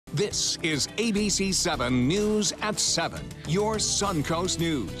This is ABC7 News at 7, your Suncoast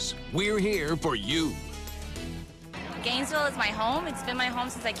News. We're here for you. Gainesville is my home. It's been my home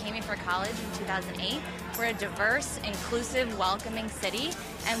since I came here for college in 2008. We're a diverse, inclusive, welcoming city,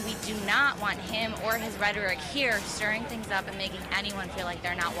 and we do not want him or his rhetoric here stirring things up and making anyone feel like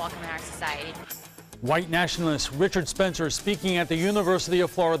they're not welcome in our society. White nationalist Richard Spencer speaking at the University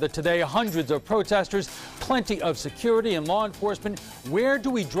of Florida today. Hundreds of protesters, plenty of security and law enforcement. Where do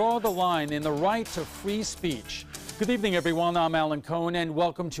we draw the line in the right to free speech? Good evening, everyone. I'm Alan Cohen, and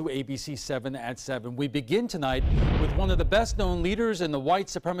welcome to ABC7 at 7. We begin tonight with one of the best-known leaders in the white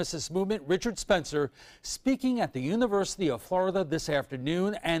supremacist movement, Richard Spencer, speaking at the University of Florida this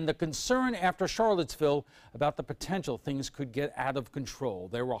afternoon, and the concern after Charlottesville about the potential things could get out of control.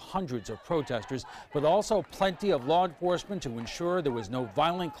 There were hundreds of protesters, but also plenty of law enforcement to ensure there was no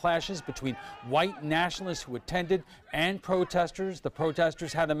violent clashes between white nationalists who attended and protesters. The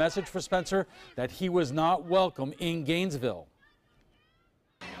protesters had a message for Spencer that he was not welcome in Gainesville.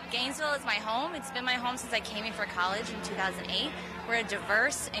 Gainesville is my home. It's been my home since I came here for college in 2008. We're a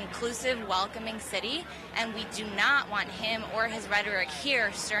diverse, inclusive, welcoming city, and we do not want him or his rhetoric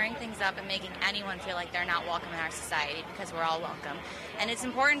here stirring things up and making anyone feel like they're not welcome in our society, because we're all welcome. And it's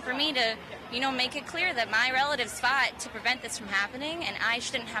important for me to, make it clear that my relatives fought to prevent this from happening, and I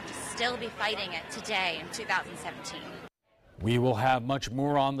shouldn't have to still be fighting it today in 2017. We will have much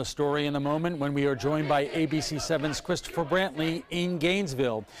more on the story in a moment when we are joined by ABC7's Christopher Brantley in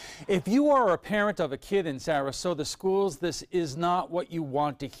Gainesville. If you are a parent of a kid in Sarasota schools, this is not what you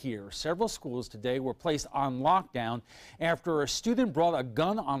want to hear. Several schools today were placed on lockdown after a student brought a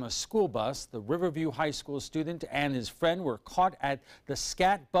gun on a school bus. The Riverview High School student and his friend were caught at the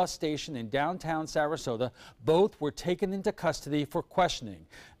SCAT bus station in downtown Sarasota. Both were taken into custody for questioning.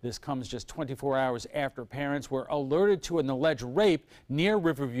 This comes just 24 hours after parents were alerted to an alleged rape near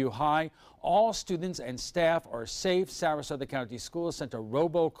Riverview High. All students and staff are safe. Sarasota County Schools sent a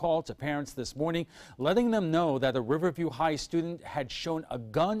robocall to parents this morning, letting them know that a Riverview High student had shown a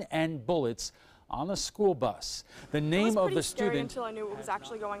gun and bullets on a school bus. The name of the student. Until I knew what was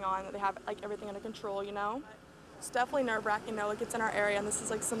actually going on, that they have everything under control, It's definitely nerve-wracking, it's in our area, and this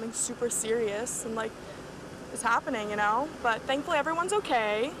is something super serious and is happening, but thankfully everyone's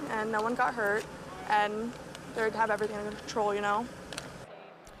okay and no one got hurt and they have everything under control,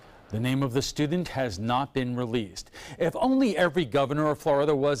 The name of the student has not been released. If only every governor of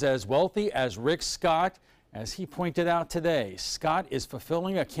Florida was as wealthy as Rick Scott. As he pointed out today, Scott is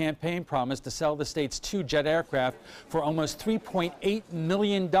fulfilling a campaign promise to sell the state's 2 jet aircraft for almost $3.8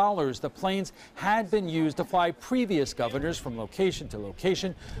 million. The planes had been used to fly previous governors from location to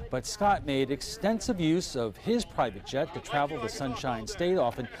location, but Scott made extensive use of his private jet to travel the Sunshine State,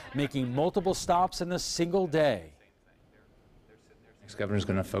 often making multiple stops in a single day. The governor's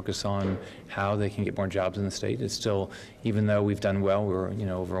going to focus on how they can get more jobs in the state. It's still, even though we've done well, we're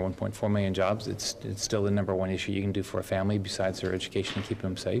over 1.4 million jobs, it's still the #1 issue you can do for a family besides their education and keeping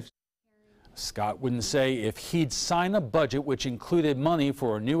them safe. Scott wouldn't say if he'd sign a budget which included money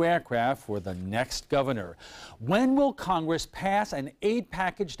for a new aircraft for the next governor. When will Congress pass an aid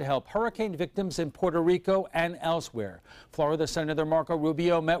package to help hurricane victims in Puerto Rico and elsewhere? Florida Senator Marco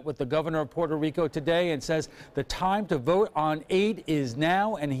Rubio met with the governor of Puerto Rico today and says the time to vote on aid is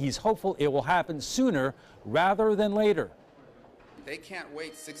now, and he's hopeful it will happen sooner rather than later. They can't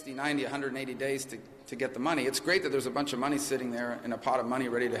wait 60, 90, 180 days to get the money. It's great that there's a bunch of money sitting there in a pot of money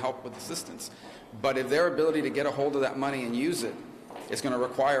ready to help with assistance. But if their ability to get a hold of that money and use it is going to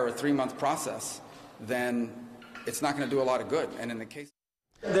require a 3-month process, then it's not going to do a lot of good. And in the case...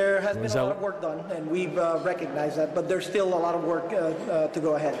 There has been a lot of work done, and we've recognized that, but there's still a lot of work to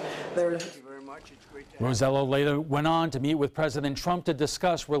go ahead. Rosello later went on to meet with President Trump to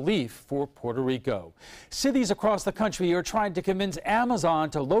discuss relief for Puerto Rico. Cities across the country are trying to convince Amazon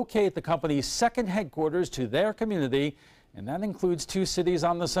to locate the company's second headquarters to their community, and that includes 2 cities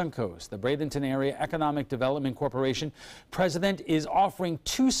on the Suncoast. The Bradenton Area Economic Development Corporation president is offering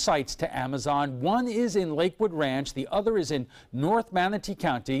 2 sites to Amazon. One is in Lakewood Ranch. The other is in North Manatee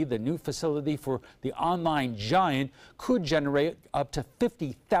County. The new facility for the online giant could generate up to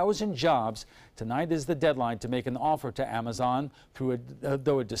 50,000 jobs. Tonight is the deadline to make an offer to Amazon,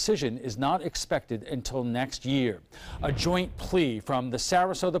 though a decision is not expected until next year. A joint plea from the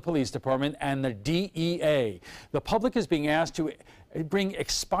Sarasota Police Department and the DEA. The public is being asked to bring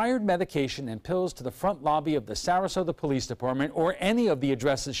expired medication and pills to the front lobby of the Sarasota Police Department or any of the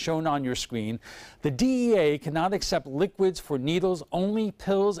addresses shown on your screen. The DEA cannot accept liquids for needles, only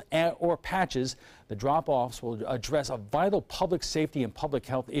pills or patches. The drop-offs will address a vital public safety and public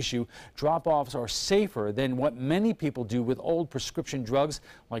health issue. Drop-offs are safer than what many people do with old prescription drugs,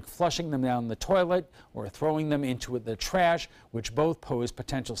 like flushing them down the toilet or throwing them into the trash, which both pose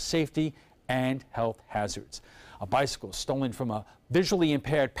potential safety and health hazards. A bicycle stolen from a visually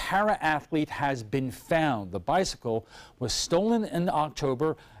impaired para-athlete has been found. The bicycle was stolen in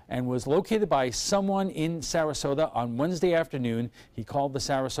October and was located by someone in Sarasota on Wednesday afternoon. He called the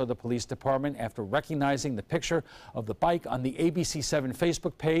Sarasota Police Department after recognizing the picture of the bike on the ABC7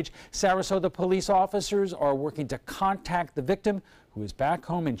 Facebook page. Sarasota police officers are working to contact the victim, who is back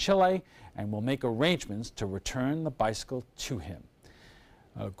home in Chile, and will make arrangements to return the bicycle to him.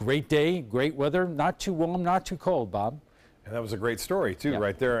 A great day, great weather, not too warm, not too cold, Bob. And that was a great story, too,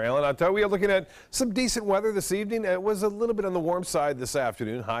 right there, Alan. I'll tell you, we are looking at some decent weather this evening. It was a little bit on the warm side this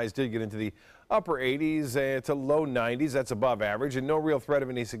afternoon. Highs did get into the upper 80s to low 90s. That's above average, and no real threat of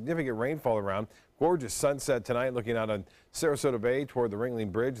any significant rainfall around. Gorgeous sunset tonight, looking out on Sarasota Bay toward the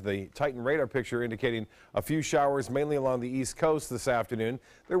Ringling Bridge. The Titan radar picture indicating a few showers mainly along the east coast this afternoon.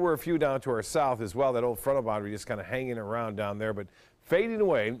 There were a few down to our south as well. That old frontal boundary just kind of hanging around down there, but fading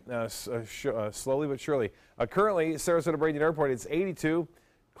away slowly but surely. Currently, Sarasota Bradenton Airport, it's 82,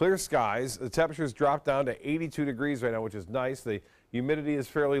 clear skies. The temperatures dropped down to 82 degrees right now, which is nice. The humidity is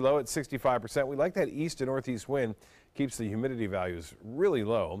fairly low at 65%. We like that east to northeast wind, keeps the humidity values really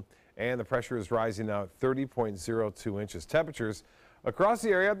low. And the pressure is rising now at 30.02 inches. Temperatures across the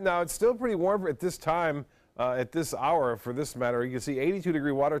area. Now, it's still pretty warm at this time, at this hour for this matter. You can see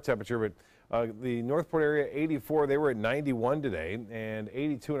 82-degree water temperature, but the Northport area, 84. They were at 91 today, and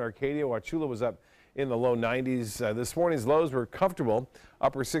 82 in Arcadia. Wauchula was up in the low 90s. This morning's lows were comfortable,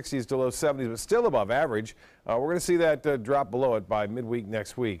 upper 60s to low 70s, but still above average. We're going to see that drop below it by midweek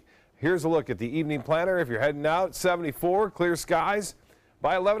next week. Here's a look at the evening planner. If you're heading out, 74, clear skies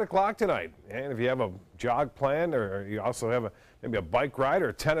by 11 o'clock tonight. And if you have a jog planned, or you also have maybe a bike ride or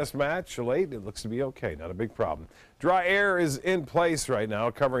a tennis match late, it looks to be okay. Not a big problem. Dry air is in place right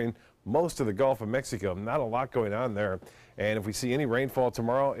now, covering most of the Gulf of Mexico. Not a lot going on there. And if we see any rainfall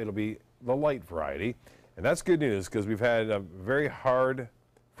tomorrow, it'll be the light variety. And that's good news, because we've had a very hard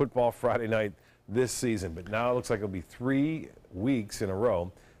football Friday night this season. But now it looks like it'll be 3 weeks in a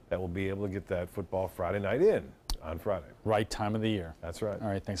row that we'll be able to get that football Friday night in on Friday. Right time of the year. That's right. All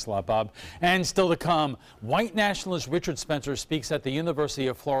right, thanks a lot, Bob. And still to come, white nationalist Richard Spencer speaks at the University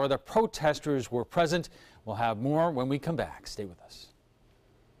of Florida. Protesters were present. We'll have more when we come back. Stay with us.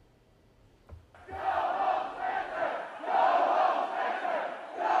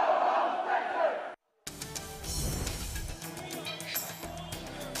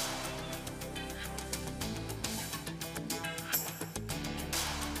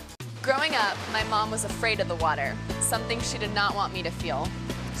 Growing up, my mom was afraid of the water, something she did not want me to feel.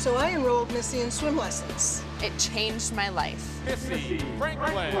 So I enrolled Missy in swim lessons. It changed my life. Missy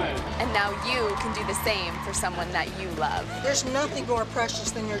Franklin. And now you can do the same for someone that you love. There's nothing more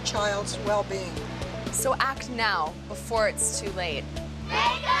precious than your child's well-being. So act now, before it's too late. Make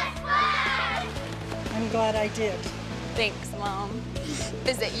us swim! I'm glad I did. Thanks, Mom.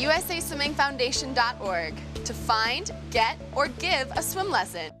 Visit usaswimmingfoundation.org to find, get, or give a swim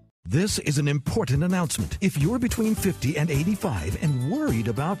lesson. This is an important announcement. If you're between 50 and 85 and worried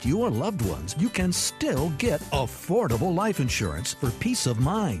about your loved ones, you can still get affordable life insurance for peace of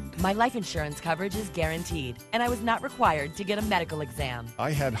mind. My life insurance coverage is guaranteed, and I was not required to get a medical exam.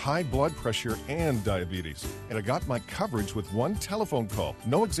 I had high blood pressure and diabetes, and I got my coverage with one telephone call.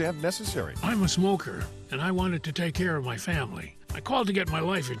 No exam necessary. I'm a smoker, and I wanted to take care of my family. I called to get my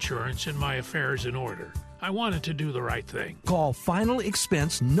life insurance and my affairs in order. I wanted to do the right thing. Call Final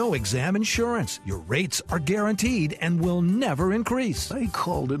Expense No Exam Insurance. Your rates are guaranteed and will never increase. I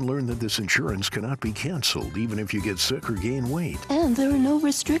called and learned that this insurance cannot be canceled even if you get sick or gain weight. And there are no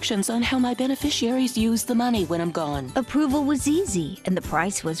restrictions on how my beneficiaries use the money when I'm gone. Approval was easy and the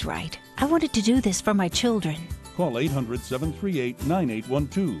price was right. I wanted to do this for my children. Call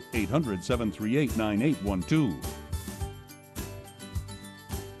 800-738-9812. 800-738-9812.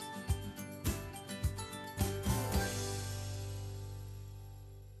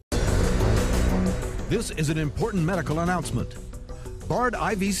 This is an important medical announcement. Bard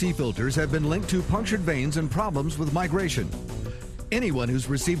IVC filters have been linked to punctured veins and problems with migration. Anyone who's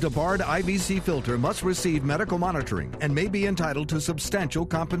received a Bard IVC filter must receive medical monitoring and may be entitled to substantial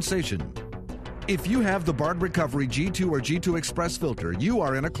compensation. If you have the Bard Recovery G2 or G2 Express filter, you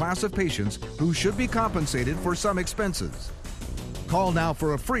are in a class of patients who should be compensated for some expenses. Call now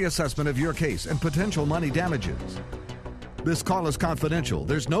for a free assessment of your case and potential money damages. This call is confidential.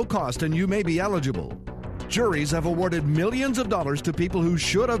 There's no cost and you may be eligible. Juries have awarded millions of dollars to people who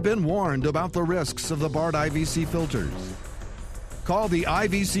should have been warned about the risks of the Bard IVC filters. Call the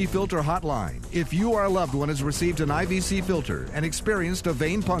IVC filter hotline if you or a loved one has received an IVC filter and experienced a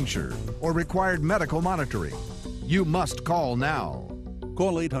vein puncture or required medical monitoring. You must call now.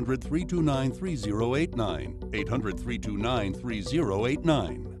 Call 800-329-3089.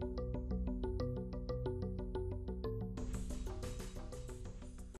 800-329-3089.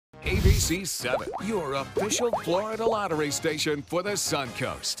 ABC7, your official Florida lottery station for the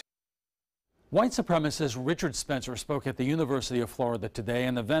Suncoast. White supremacist Richard Spencer spoke at the University of Florida today,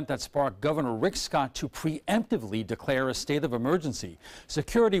 an event that sparked Governor Rick Scott to preemptively declare a state of emergency.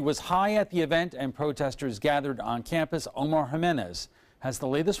 Security was high at the event and protesters gathered on campus. Omar Jimenez has the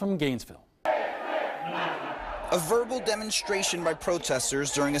latest from Gainesville. A verbal demonstration by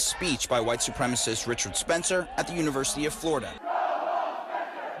protesters during a speech by white supremacist Richard Spencer at the University of Florida.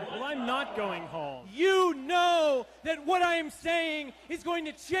 Well, I'm not going home. You know that what I am saying is going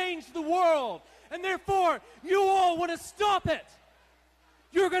to change the world, and therefore you all want to stop it.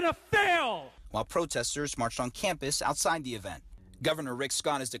 You're going to fail. While protesters marched on campus outside the event. Governor Rick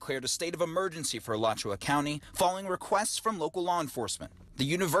Scott has declared a state of emergency for Alachua County following requests from local law enforcement. The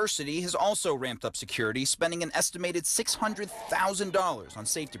university has also ramped up security, spending an estimated $600,000 on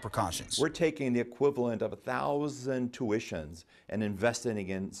safety precautions. We're taking the equivalent of 1,000 tuitions and investing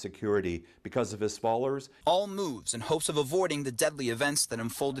in security because of his followers. All moves in hopes of avoiding the deadly events that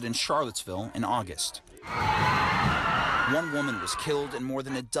unfolded in Charlottesville in August. One woman was killed and more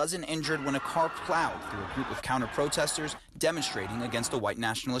than a dozen injured when a car plowed through a group of counter-protesters demonstrating against a white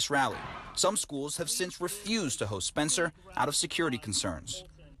nationalist rally. Some schools have since refused to host Spencer out of security concerns.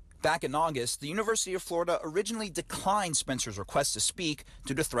 Back in August, the University of Florida originally declined Spencer's request to speak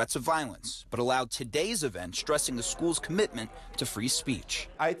due to threats of violence, but allowed today's event, stressing the school's commitment to free speech.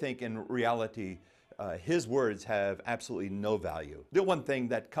 I think in reality, his words have absolutely no value. The one thing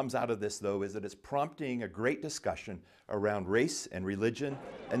that comes out of this, though, is that it's prompting a great discussion around race and religion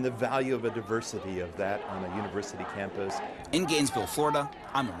and the value of a diversity of that on a university campus. In Gainesville, Florida,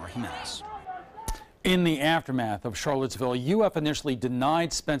 I'm Omar Jimenez. In the aftermath of Charlottesville, UF initially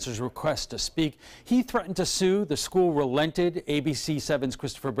denied Spencer's request to speak. He threatened to sue. The school relented. ABC7's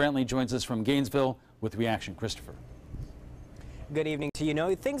Christopher Brantley joins us from Gainesville with reaction. Christopher. Good evening to you.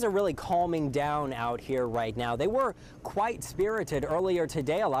 No, things are really calming down out here right now. They were quite spirited earlier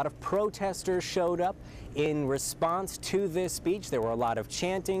today. A lot of protesters showed up in response to this speech. There were a lot of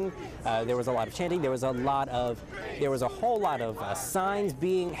chanting. There was a whole lot of signs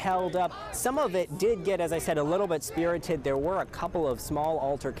being held up. Some of it did get, as I said, a little bit spirited. There were a couple of small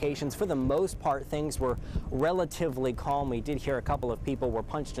altercations. For the most part, things were relatively calm. We did hear a couple of people were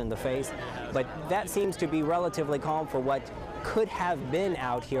punched in the face, but that seems to be relatively calm for what could have been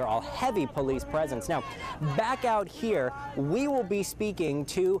out here, a heavy police presence. Now, back out here, we will be speaking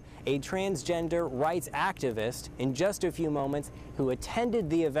to a transgender rights activist in just a few moments who attended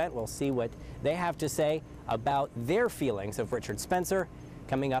the event. We'll see what they have to say about their feelings of Richard Spencer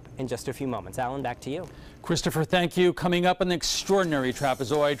coming up in just a few moments. Alan, back to you. Christopher, thank you. Coming up, an extraordinary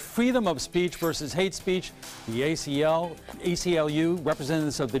trapezoid, freedom of speech versus hate speech. The ACLU,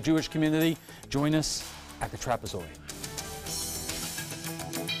 representatives of the Jewish community, join us at the trapezoid.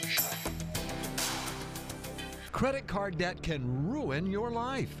 Credit card debt can ruin your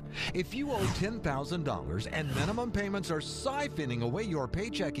life. If you owe $10,000 and minimum payments are siphoning away your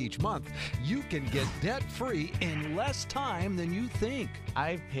paycheck each month, you can get debt-free in less time than you think.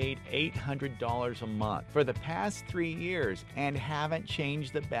 I've paid $800 a month for the past 3 years and haven't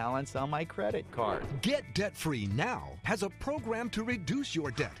changed the balance on my credit card. Get debt-free now has a program to reduce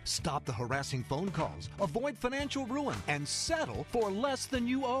your debt, stop the harassing phone calls, avoid financial ruin, and settle for less than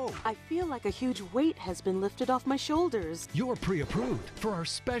you owe. I feel like a huge weight has been lifted off my shoulders. You're pre-approved for our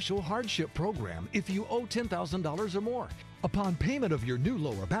special hardship program if you owe $10,000 or more. Upon payment of your new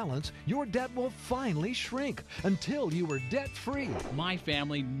lower balance, your debt will finally shrink until you are debt-free. My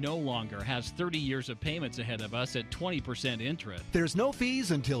family no longer has 30 years of payments ahead of us at 20% interest. There's no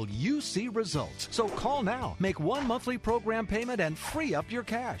fees until you see results. So call now, make one monthly program payment, and free up your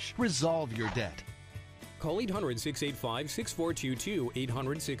cash. Resolve your debt. Call 800-685-6422,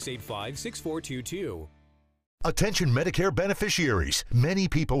 800-685-6422. Attention Medicare beneficiaries. Many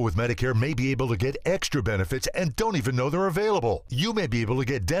people with Medicare may be able to get extra benefits and don't even know they're available. You may be able to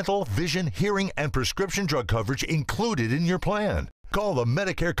get dental, vision, hearing, and prescription drug coverage included in your plan. Call the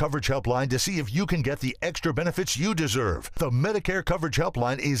Medicare Coverage Helpline to see if you can get the extra benefits you deserve. The Medicare Coverage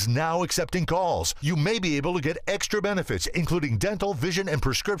Helpline is now accepting calls. You may be able to get extra benefits, including dental, vision, and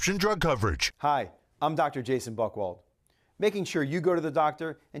prescription drug coverage. Hi, I'm Dr. Jason Buchwald. Making sure you go to the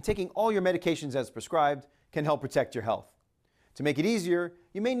doctor and taking all your medications as prescribed can help protect your health. To make it easier,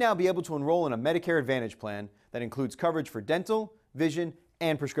 you may now be able to enroll in a Medicare Advantage plan that includes coverage for dental, vision,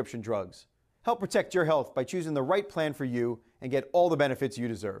 and prescription drugs. Help protect your health by choosing the right plan for you and get all the benefits you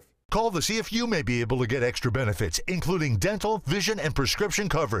deserve. Call to see if you may be able to get extra benefits, including dental, vision, and prescription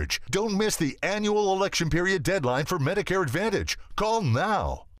coverage. Don't miss the annual election period deadline for Medicare Advantage. Call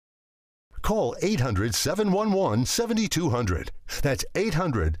now. Call 800-711-7200. That's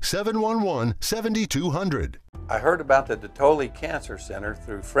 800-711-7200. I heard about the Dotoli Cancer Center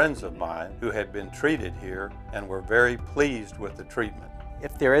through friends of mine who had been treated here and were very pleased with the treatment.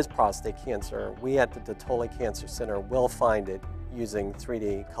 If there is prostate cancer, we at the Dotoli Cancer Center will find it using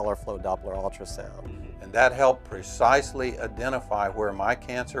 3D color flow Doppler ultrasound. And that helped precisely identify where my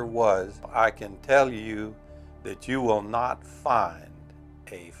cancer was. I can tell you that you will not find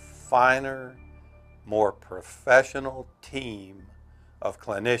a finer, more professional team of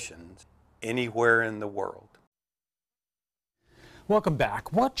clinicians anywhere in the world. Welcome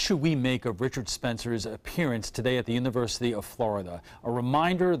back. What should we make of Richard Spencer's appearance today at the University of Florida? A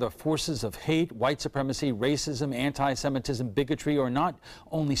reminder the forces of hate, white supremacy, racism, anti-Semitism, bigotry are not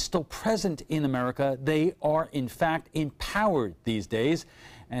only still present in America, they are in fact empowered these days.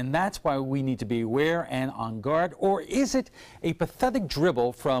 And that's why we need to be aware and on guard. Or is it a pathetic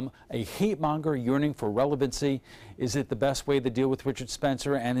dribble from a hate monger yearning for relevancy? Is it the best way to deal with Richard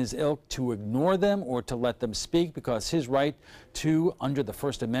Spencer and his ilk to ignore them or to let them speak? Because his right to, under the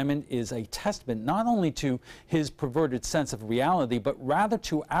First Amendment, is a testament not only to his perverted sense of reality, but rather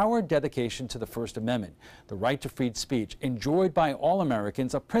to our dedication to the First Amendment, the right to free speech, enjoyed by all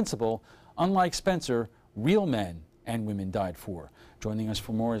Americans, a principle, unlike Spencer, real men and women died for. Joining us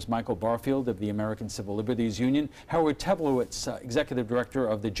for more is Michael Barfield of the American Civil Liberties Union, Howard Teblowitz, Executive Director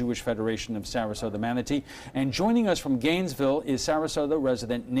of the Jewish Federation of Sarasota Manatee, and joining us from Gainesville is Sarasota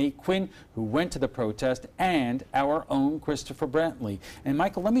resident Nate Quinn, who went to the protest, and our own Christopher Brantley. And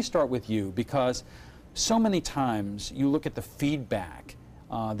Michael, let me start with you, because so many times you look at the feedback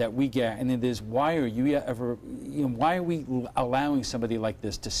that we get, and it is, why are you ever, why are we allowing somebody like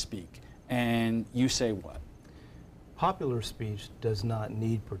this to speak? And you say what? Popular speech does not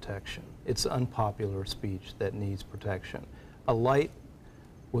need protection. It's unpopular speech that needs protection. A light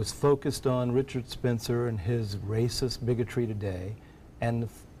was focused on Richard Spencer and his racist bigotry today, and the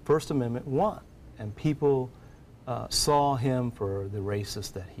First Amendment won. And people saw him for the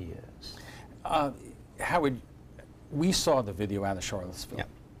racist that he is. Howard, we saw the video out of Charlottesville. Yeah.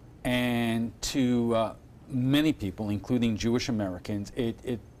 And to many people, including Jewish Americans,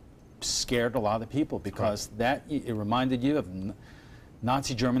 it scared a lot of people because it reminded you of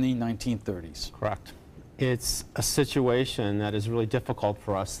Nazi Germany, 1930s. Correct. It's a situation that is really difficult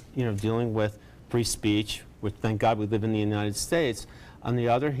for us, dealing with free speech, which thank God we live in the United States. On the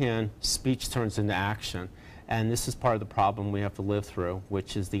other hand, speech turns into action. And this is part of the problem we have to live through,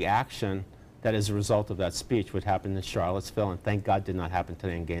 which is the action that is a result of that speech, which happened in Charlottesville, and thank God did not happen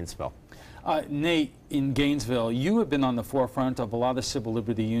today in Gainesville. Nate, in Gainesville, you have been on the forefront of a lot of civil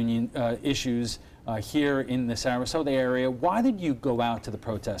liberty union issues here in the Sarasota area. Why did you go out to the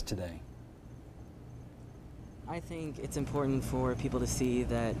protest today? I think it's important for people to see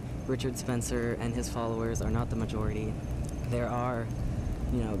that Richard Spencer and his followers are not the majority. There are,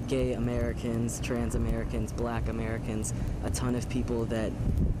 gay Americans, trans Americans, black Americans, a ton of people that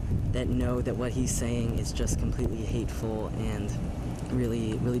know that what he's saying is just completely hateful and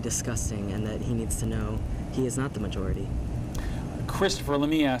really, really disgusting, and that he needs to know he is not the majority. Christopher, let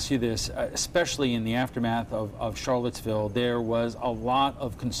me ask you this, especially in the aftermath of Charlottesville, there was a lot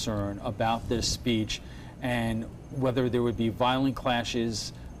of concern about this speech and whether there would be violent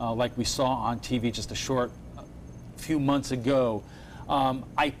clashes like we saw on TV just a short few months ago.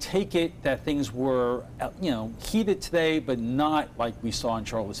 I take it that things were, heated today, but not like we saw in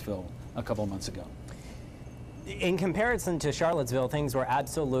Charlottesville a couple of months ago. In comparison to Charlottesville, things were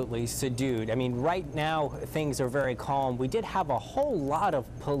absolutely subdued. I mean, right now, things are very calm. We did have a whole lot of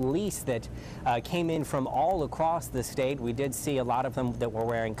police that came in from all across the state. We did see a lot of them that were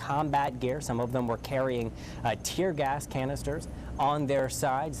wearing combat gear. Some of them were carrying tear gas canisters on their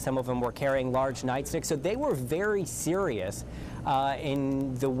sides. Some of them were carrying large nightsticks. So they were very serious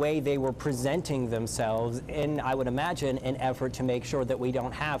in the way they were presenting themselves in, I would imagine, an effort to make sure that we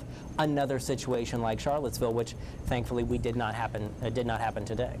don't have another situation like Charlottesville, which thankfully did not happen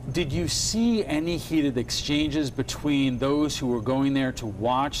today. Did you see any heated exchanges between those who were going there to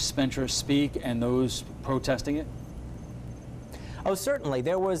watch Spencer speak and those protesting it? Oh, certainly.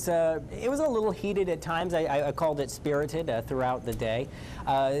 There was it was a little heated at times. I called it spirited throughout the day.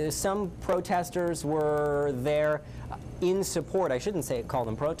 Some protesters were there in support. I shouldn't say call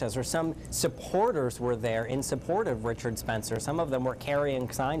them protesters. Some supporters were there in support of Richard Spencer. Some of them were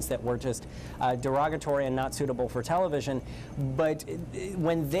carrying signs that were just derogatory and not suitable for television. But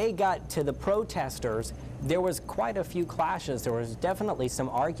when they got to the protesters, there was quite a few clashes. There was definitely some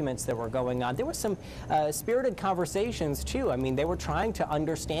arguments that were going on. There was some spirited conversations, too. I mean, they were trying to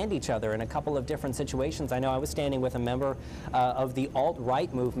understand each other in a couple of different situations. I know I was standing with a member of the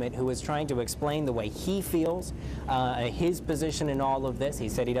alt-right movement who was trying to explain the way he feels, his position in all of this. He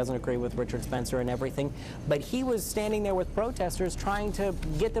said he doesn't agree with Richard Spencer and everything, but he was standing there with protesters trying to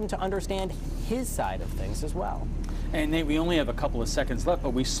get them to understand his side of things as well. And Nate, we only have a couple of seconds left,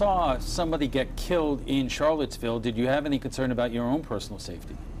 but we saw somebody get killed in Charlottesville. Did you have any concern about your own personal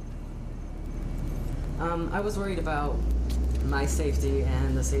safety? I was worried about my safety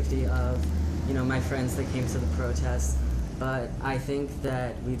and the safety of, my friends that came to the protest. But I think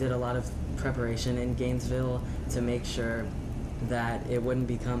that we did a lot of preparation in Gainesville to make sure that it wouldn't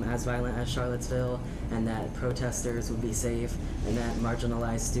become as violent as Charlottesville, and that protesters would be safe, and that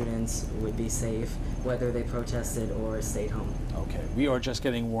marginalized students would be safe, whether they protested or stayed home. Okay, we are just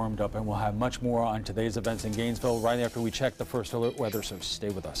getting warmed up, and we'll have much more on today's events in Gainesville right after we check the First Alert weather, so stay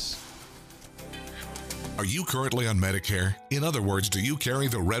with us. Are you currently on Medicare? In other words, do you carry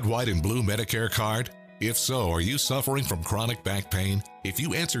the red, white, and blue Medicare card? If so, are you suffering from chronic back pain? If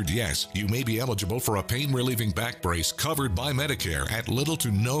you answered yes, you may be eligible for a pain-relieving back brace covered by Medicare at little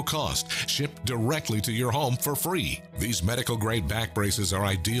to no cost, shipped directly to your home for free. These medical-grade back braces are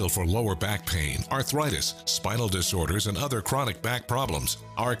ideal for lower back pain, arthritis, spinal disorders, and other chronic back problems.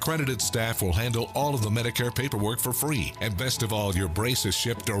 Our accredited staff will handle all of the Medicare paperwork for free, and best of all, your brace is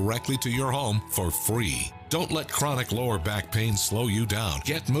shipped directly to your home for free. Don't let chronic lower back pain slow you down.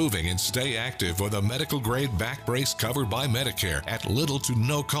 Get moving and stay active with a medical-grade back brace covered by Medicare at little to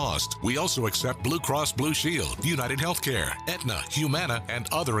no cost. We also accept Blue Cross Blue Shield, United Healthcare, Aetna, Humana, and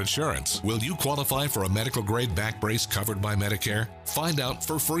other insurance. Will you qualify for a medical-grade back brace covered by Medicare? Find out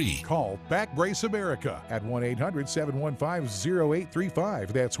for free. Call Back Brace America at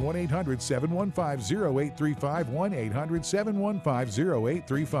 1-800-715-0835. That's 1-800-715-0835,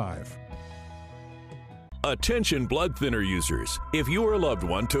 1-800-715-0835. Attention blood thinner users. If your loved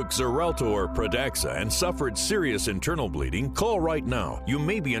one took Xarelto or Pradaxa and suffered serious internal bleeding, call right now. You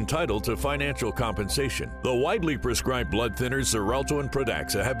may be entitled to financial compensation. The widely prescribed blood thinners Xarelto and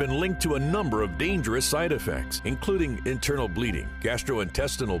Pradaxa have been linked to a number of dangerous side effects, including internal bleeding,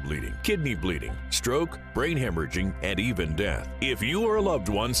 gastrointestinal bleeding, kidney bleeding, stroke, brain hemorrhaging, and even death. If you or a loved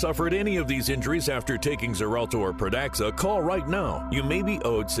one suffered any of these injuries after taking Xarelto or Pradaxa, call right now. You may be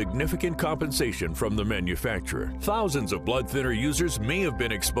owed significant compensation from the manufacturer. Thousands of blood thinner users may have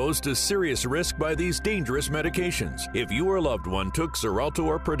been exposed to serious risk by these dangerous medications. If you or a loved one took Xarelto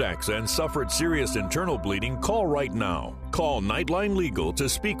or Pradaxa and suffered serious internal bleeding, call right now. Call Nightline Legal to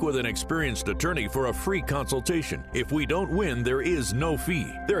speak with an experienced attorney for a free consultation. If we don't win, there is no fee.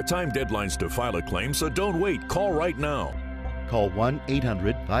 There are time deadlines to file a claim, so don't wait. Call right now. Call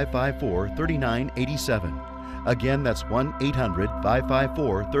 1-800-554-3987. Again, that's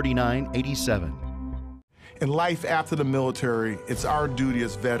 1-800-554-3987. In life after the military, it's our duty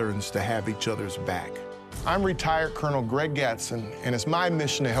as veterans to have each other's back. I'm retired Colonel Greg Gatson, and it's my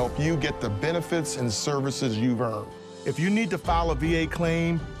mission to help you get the benefits and services you've earned. If you need to file a VA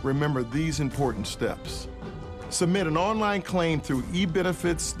claim, remember these important steps. Submit an online claim through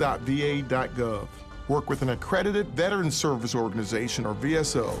ebenefits.va.gov. Work with an accredited Veterans Service Organization, or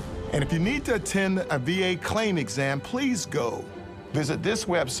VSO. And if you need to attend a VA claim exam, please go. Visit this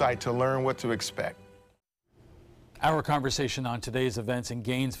website to learn what to expect. Our conversation on today's events in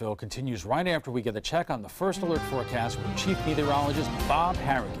Gainesville continues right after we get a check on the First Alert forecast with Chief Meteorologist Bob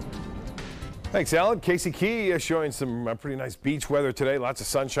Harrigan. Thanks, Alan. Casey Key showing some pretty nice beach weather today. Lots of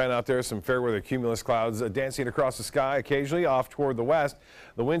sunshine out there, some fair weather cumulus clouds dancing across the sky occasionally off toward the west.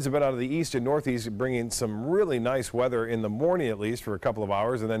 The winds have been out of the east and northeast, bringing some really nice weather in the morning, at least for a couple of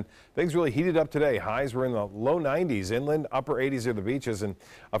hours. And then things really heated up today. Highs were in the low 90s inland, upper 80s near the beaches, and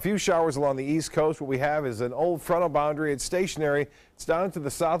a few showers along the east coast. What we have is an old frontal boundary. It's stationary. It's down to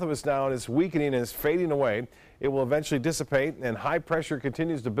the south of us now, and it's weakening and it's fading away. it will eventually dissipate, and high pressure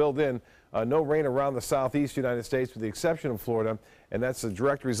continues to build in. No rain around the southeast United States with the exception of Florida, and that's a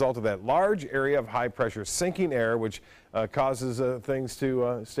direct result of that large area of high pressure sinking air, which causes things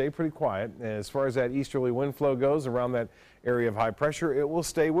to stay pretty quiet. And as far as that easterly wind flow goes around that area of high pressure, it will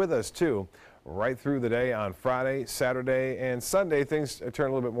stay with us too. Right through the day on Friday, Saturday, and Sunday, things turn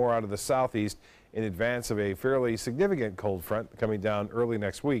a little bit more out of the southeast in advance of a fairly significant cold front coming down early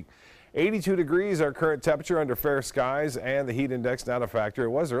next week. 82 degrees our current temperature under fair skies, and the heat index not a factor. It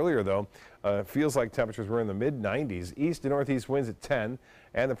was earlier though. Feels like temperatures were in the mid 90s. East to northeast winds at 10,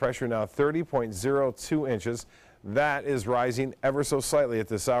 and the pressure now 30.02 inches. That is rising ever so slightly at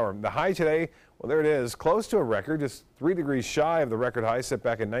this hour. The high today, well, there it is, close to a record, just 3 degrees shy of the record high set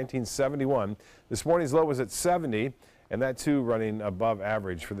back in 1971. This morning's low was at 70, and that too running above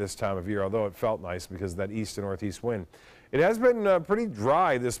average for this time of year, although it felt nice because of that east to northeast wind. It has been pretty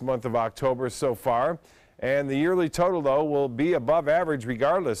dry this month of October so far, and the yearly total, though, will be above average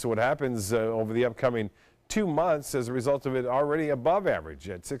regardless of what happens over the upcoming 2 months as a result of it already above average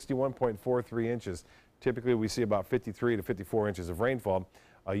at 61.43 inches. Typically, we see about 53 to 54 inches of rainfall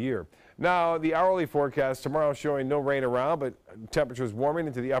a year. Now, the hourly forecast tomorrow showing no rain around, but temperatures warming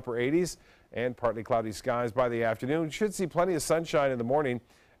into the upper 80s and partly cloudy skies by the afternoon. Should see plenty of sunshine in the morning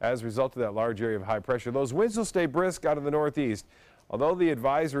as a result of that large area of high pressure. Those winds will stay brisk out of the northeast. Although the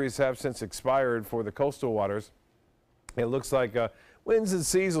advisories have since expired for the coastal waters, it looks like winds and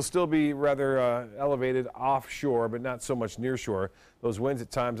seas will still be rather elevated offshore, but not so much near shore. Those winds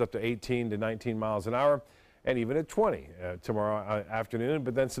at times up to 18 to 19 miles an hour, and even at 20 tomorrow afternoon,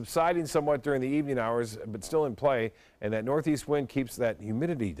 but then subsiding somewhat during the evening hours, but still in play. And that northeast wind keeps that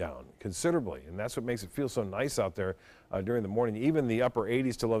humidity down considerably, and that's what makes it feel so nice out there during the morning. Even the upper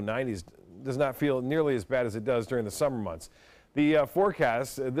 80s to low 90s does not feel nearly as bad as it does during the summer months. The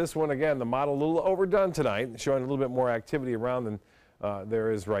forecast, this one again, the model a little overdone tonight, showing a little bit more activity around than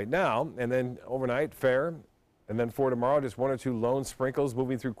there is right now. And then overnight, fair. And then for tomorrow, just 1 or 2 lone sprinkles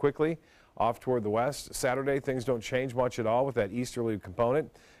moving through quickly off toward the west. Saturday, things don't change much at all with that easterly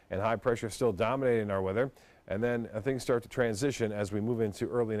component, and high pressure still dominating our weather. And then things start to transition as we move into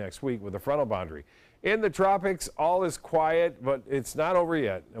early next week with the frontal boundary. In the tropics, all is quiet, but it's not over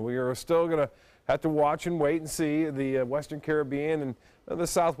yet. And we are still going to have to watch and wait and see. The Western Caribbean and the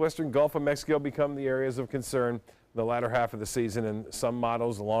southwestern Gulf of Mexico become the areas of concern the latter half of the season, and some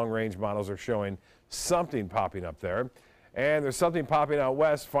models, the long-range models, are showing something popping up there. And there's something popping out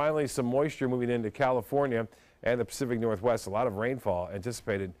west. Finally, some moisture moving into California and the Pacific Northwest. A lot of rainfall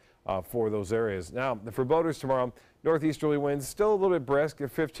anticipated for those areas. Now, for boaters tomorrow, northeasterly winds still a little bit brisk at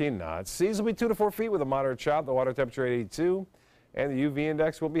 15 knots. Seas will be 2 to 4 feet with a moderate chop. The water temperature at 82, and the UV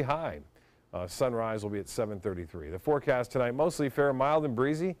index will be high. Sunrise will be at 7:33. The forecast tonight, mostly fair, mild and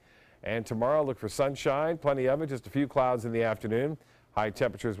breezy. And tomorrow, look for sunshine, plenty of it, just a few clouds in the afternoon. High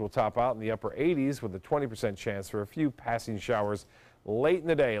temperatures will top out in the upper 80s with a 20% chance for a few passing showers late in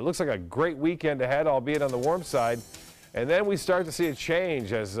the day. It looks like a great weekend ahead, albeit on the warm side. And then we start to see a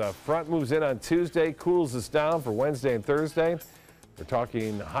change as front moves in on Tuesday, cools us down for Wednesday and Thursday. We're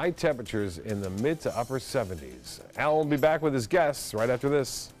talking high temperatures in the mid to upper 70s. Alan will be back with his guests right after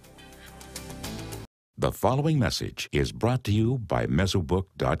this. The following message is brought to you by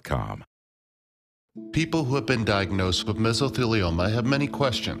Mesobook.com. People who have been diagnosed with mesothelioma have many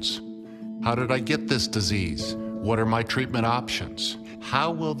questions. How did I get this disease? What are my treatment options? How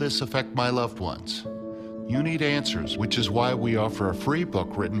will this affect my loved ones? You need answers, which is why we offer a free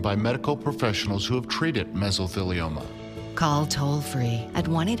book written by medical professionals who have treated mesothelioma. Call toll-free at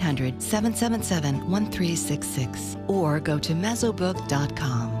 1-800-777-1366 or go to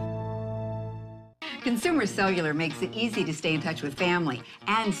Mesobook.com. Consumer Cellular makes it easy to stay in touch with family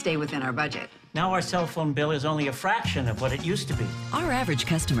and stay within our budget. Now our cell phone bill is only a fraction of what it used to be. Our average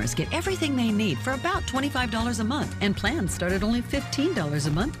customers get everything they need for about $25 a month, and plans start at only $15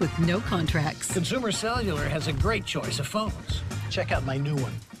 a month with no contracts. Consumer Cellular has a great choice of phones. Check out my new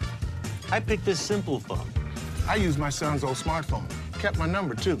one. I picked this simple phone. I use my son's old smartphone. Kept my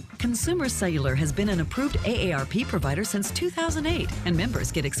number, too. Consumer Cellular has been an approved AARP provider since 2008, and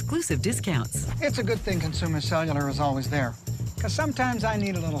members get exclusive discounts. It's a good thing Consumer Cellular is always there, because sometimes I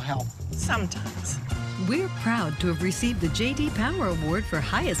need a little help. Sometimes. We're proud to have received the J.D. Power Award for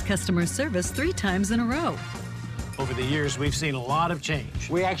highest customer service 3 times in a row. Over the years, we've seen a lot of change.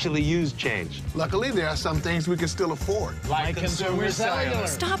 We actually use change. Luckily, there are some things we can still afford. Like Consumer Cellular.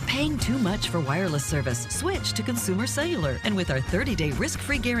 Stop paying too much for wireless service. Switch to Consumer Cellular. And with our 30-day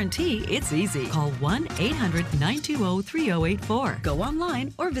risk-free guarantee, it's easy. Call 1-800-920-3084. Go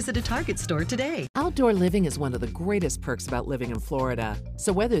online or visit a Target store today. Outdoor living is one of the greatest perks about living in Florida.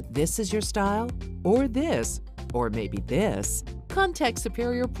 So whether this is your style or this, Or maybe this. Contact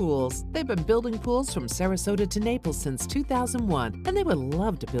Superior Pools. They've been building pools from Sarasota to Naples since 2001, and they would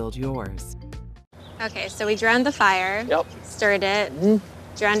love to build yours. Okay, so we drowned the fire, stirred it,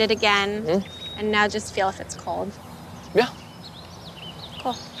 drowned it again, and now just feel if it's cold. Yeah.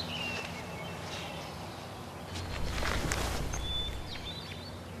 Cool.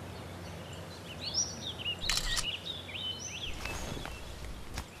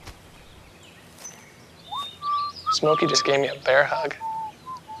 Smokey just gave me a bear hug.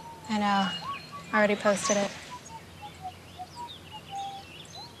 I know. I already posted it.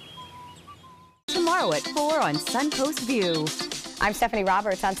 Tomorrow at 4 on Suncoast View. I'm Stephanie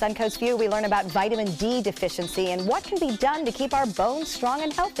Roberts. On Suncoast View, we learn about vitamin D deficiency and what can be done to keep our bones strong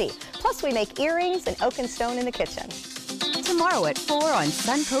and healthy. Plus, we make earrings and oak and stone in the kitchen. Tomorrow at 4 on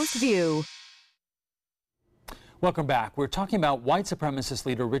Suncoast View. Welcome back. We're talking about white supremacist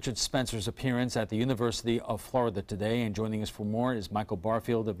leader Richard Spencer's appearance at the University of Florida today. And joining us for more is Michael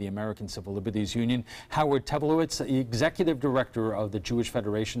Barfield of the American Civil Liberties Union, Howard Tevelowitz, the Executive Director of the Jewish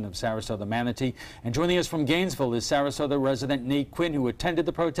Federation of Sarasota Manatee. And joining us from Gainesville is Sarasota resident Nate Quinn, who attended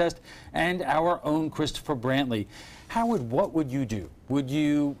the protest, and our own Christopher Brantley. Howard, what would you do? Would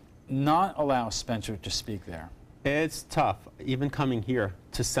you not allow Spencer to speak there? It's tough. Even coming here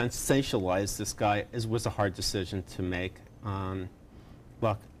to sensationalize this guy was a hard decision to make.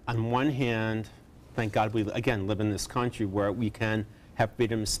 Look, on one hand, thank God we, again, live in this country where we can have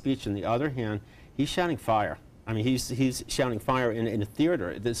freedom of speech. On the other hand, he's shouting fire. I mean, he's shouting fire in a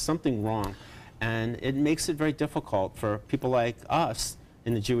theater. There's something wrong. And it makes it very difficult for people like us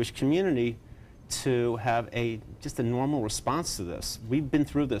in the Jewish community to have just a normal response to this. We've been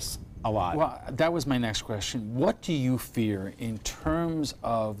through this a lot. Well, that was my next question. What do you fear in terms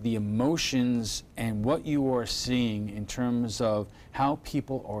of the emotions and what you are seeing in terms of how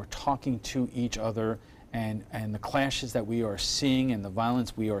people are talking to each other and the clashes that we are seeing and the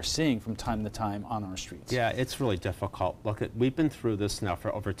violence we are seeing from time to time on our streets? Yeah, it's really difficult. Look, we've been through this now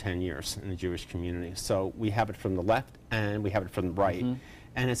for over 10 years in the Jewish community. So we have it from the left and we have it from the right.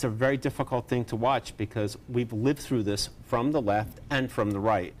 And it's a very difficult thing to watch because we've lived through this from the left and from the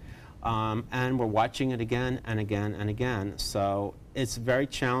right. And we're watching it again and again and again. So it's very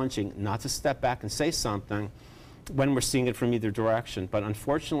challenging not to step back and say something when we're seeing it from either direction. But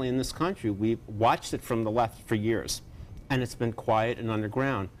unfortunately in this country, we've watched it from the left for years. And it's been quiet and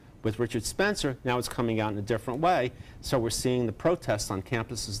underground. With Richard Spencer, now it's coming out in a different way. So we're seeing the protests on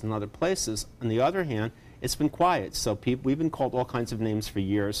campuses and other places. On the other hand, it's been quiet. So we've been called all kinds of names for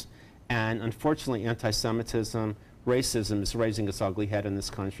years. And unfortunately, anti-Semitism, racism is raising its ugly head in this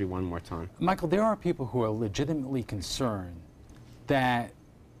country one more time. Michael, there are people who are legitimately concerned that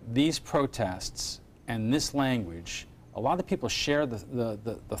these protests and this language, a lot of people share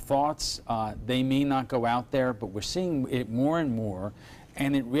the thoughts. They may not go out there, but we're seeing it more and more.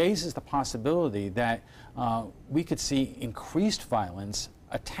 And it raises the possibility that we could see increased violence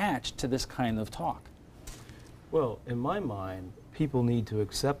attached to this kind of talk. Well, in my mind, people need to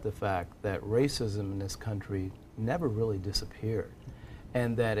accept the fact that racism in this country never really disappeared,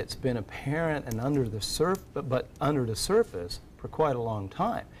 and that it's been apparent and under the surface for quite a long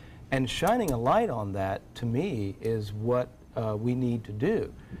time. And shining a light on that, to me, is what we need to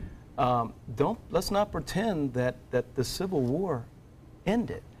do. Let's not pretend that the Civil War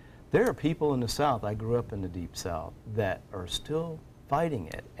ended. There are people in the South, I grew up in the Deep South, that are still fighting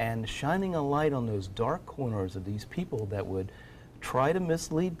it, and shining a light on those dark corners of these people that would try to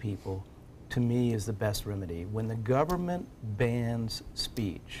mislead people, to me, is the best remedy. When the government bans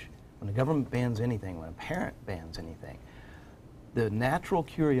speech, when the government bans anything, when a parent bans anything, the natural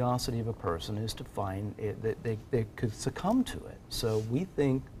curiosity of a person is to find that they could succumb to it. So we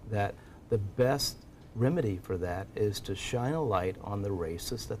think that the best remedy for that is to shine a light on the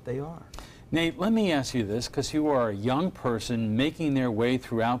racists that they are. Nate, let me ask you this, because you are a young person making their way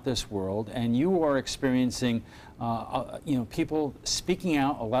throughout this world, and you are experiencing people speaking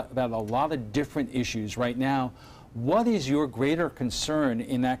out about a lot of different issues right now. What is your greater concern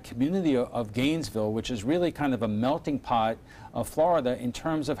in that community of Gainesville, which is really kind of a melting pot of Florida, in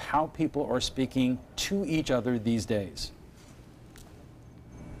terms of how people are speaking to each other these days?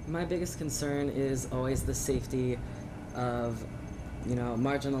 My biggest concern is always the safety of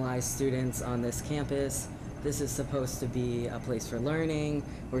marginalized students on this campus. This is supposed to be a place for learning.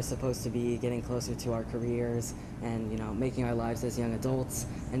 We're supposed to be getting closer to our careers and, making our lives as young adults.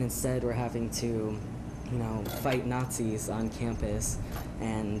 And instead we're having to, fight Nazis on campus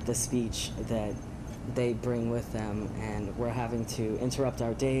and the speech that they bring with them. And we're having to interrupt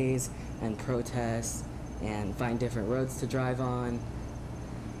our days and protest and find different roads to drive on.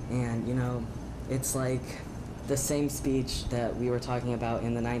 And, it's like the same speech that we were talking about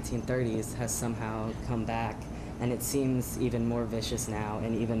in the 1930s has somehow come back, and it seems even more vicious now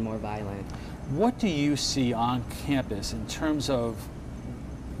and even more violent. What do you see on campus in terms of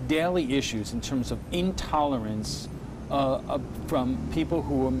daily issues, in terms of intolerance from people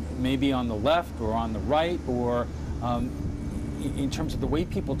who are maybe on the left or on the right, or in terms of the way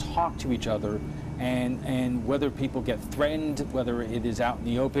people talk to each other, and whether people get threatened, whether it is out in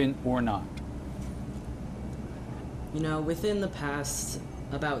the open or not? You know, within the past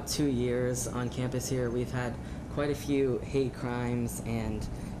about 2 years on campus here, we've had quite a few hate crimes and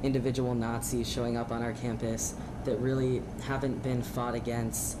individual Nazis showing up on our campus that really haven't been fought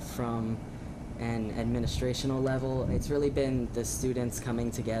against from an administrational level. It's really been the students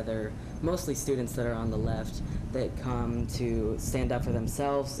coming together, mostly students that are on the left, that come to stand up for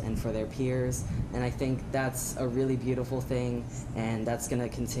themselves and for their peers. And I think that's a really beautiful thing, and that's going to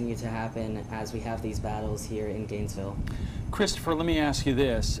continue to happen as we have these battles here in Gainesville. Christopher, let me ask you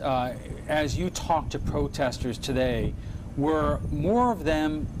this. As you talk to protesters today, were more of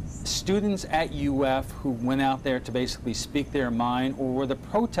them students at UF who went out there to basically speak their mind, or were the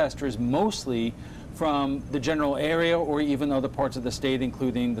protesters mostly from the general area or even other parts of the state,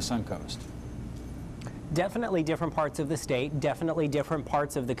 including the Suncoast? Definitely different parts of the state, definitely different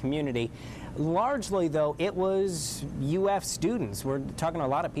parts of the community. Largely, though, it was UF students. We're talking a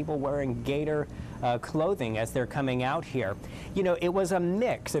lot of people wearing Gator clothing as they're coming out here. You know, it was a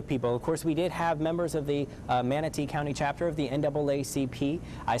mix of people. Of course, we did have members of the Manatee County chapter of the NAACP.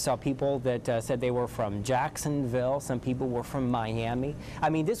 I saw people that said they were from Jacksonville. Some people were from Miami. I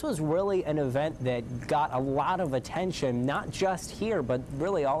mean, this was really an event that got a lot of attention, not just here, but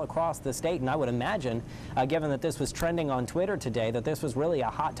really all across the state. And I would imagine, given that this was trending on Twitter today, that this was really a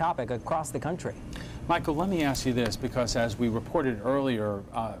hot topic across the country. Michael, let me ask you this, because as we reported earlier,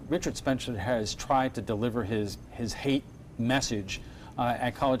 Richard Spencer has tried to deliver his hate message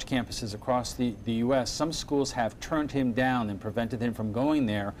at college campuses across the U.S. Some schools have turned him down and prevented him from going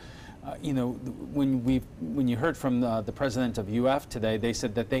there. You know, when you heard from the president of UF today, they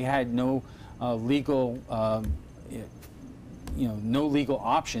said that they had no legal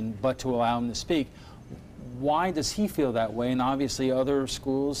option but to allow him to speak. Why does he feel that way? And obviously other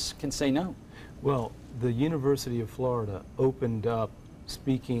schools can say no. Well, the University of Florida opened up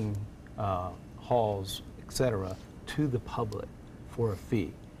speaking halls, etc., to the public for a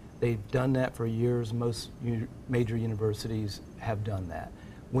fee. They've done that for years. Most major universities have done that.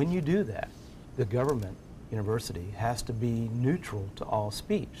 When you do that, the government university has to be neutral to all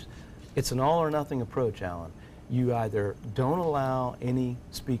speech. It's an all or nothing approach, Alan. You either don't allow any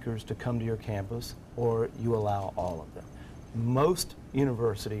speakers to come to your campus, or you allow all of them. Most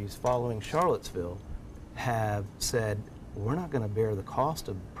universities following Charlottesville have said, we're not going to bear the cost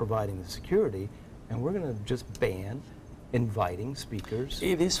of providing the security, and we're going to just ban inviting speakers.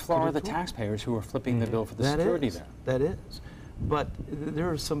 It is Florida taxpayers who are flipping the bill for the security there. That is. But there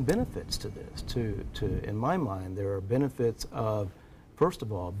are some benefits to this. In my mind, there are benefits of, first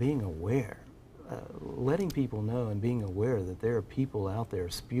of all, being aware. Letting people know and being aware that there are people out there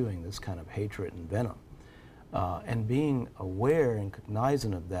spewing this kind of hatred and venom. And being aware and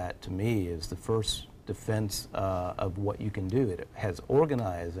cognizant of that, to me, is the first defense of what you can do. It has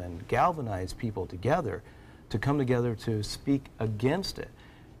organized and galvanized people together to come together to speak against it.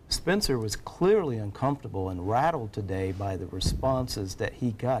 Spencer was clearly uncomfortable and rattled today by the responses that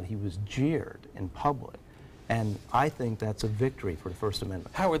he got. He was jeered in public. And I think that's a victory for the First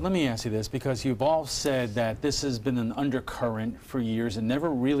Amendment. Howard, let me ask you this, because you've all said that this has been an undercurrent for years and never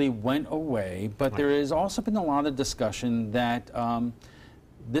really went away, but there has also been a lot of discussion that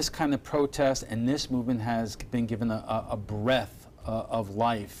this kind of protest and this movement has been given a breath of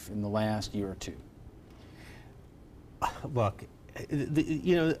life in the last year or two. Look,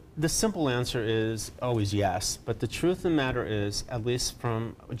 the simple answer is always yes, but the truth of the matter is, at least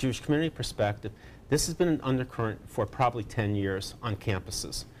from a Jewish community perspective, this has been an undercurrent for probably 10 years on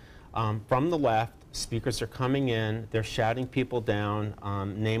campuses. From the left, speakers are coming in, they're shouting people down,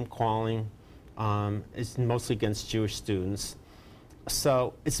 name-calling. It's mostly against Jewish students.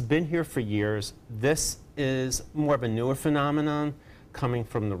 So it's been here for years. This is more of a newer phenomenon coming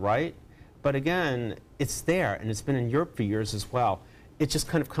from the right. But again, it's there, and it's been in Europe for years as well. It's just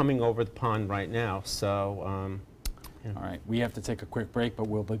kind of coming over the pond right now. So. All right, we have to take a quick break, but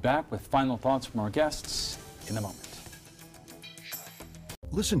we'll be back with final thoughts from our guests in a moment.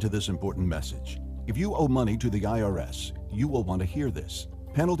 Listen to this important message. If you owe money to the IRS, you will want to hear this.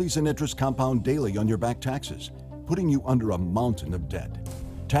 Penalties and interest compound daily on your back taxes, putting you under a mountain of debt.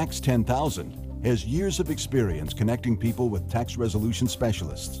 Tax 10,000 has years of experience connecting people with tax resolution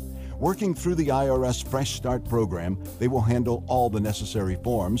specialists. Working through the IRS Fresh Start program, they will handle all the necessary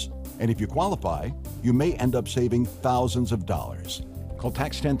forms, and if you qualify, you may end up saving thousands of dollars. Call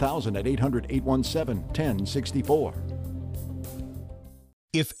Tax 10000 at 800-817-1064.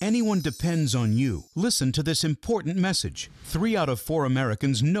 If anyone depends on you, listen to this important message. 3 out of 4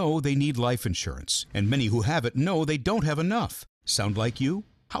 Americans know they need life insurance, and many who have it know they don't have enough. Sound like you?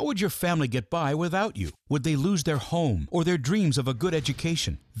 How would your family get by without you? Would they lose their home or their dreams of a good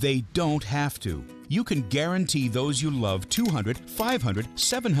education? They don't have to. You can guarantee those you love $200,000, $500,000,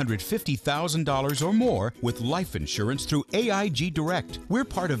 $750,000 or more with life insurance through AIG Direct. We're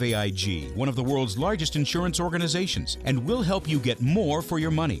part of AIG, one of the world's largest insurance organizations, and we'll help you get more for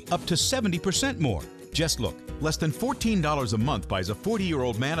your money, up to 70% more. Just look, less than $14 a month buys a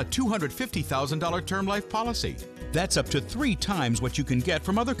 40-year-old man a $250,000 term life policy. That's up to 3 times what you can get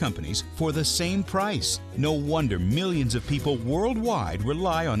from other companies for the same price. No wonder millions of people worldwide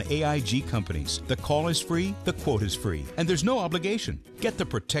rely on AIG companies. The call is free, the quote is free, and there's no obligation. Get the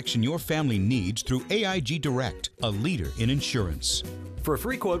protection your family needs through AIG Direct, a leader in insurance. For a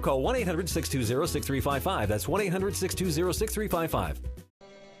free quote, call 1-800-620-6355. That's 1-800-620-6355.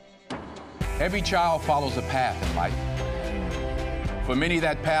 Every child follows a path in life. For many,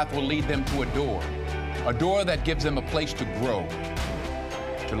 that path will lead them to a door that gives them a place to grow,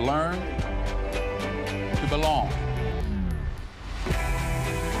 to learn, to belong,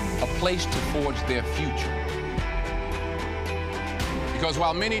 a place to forge their future. Because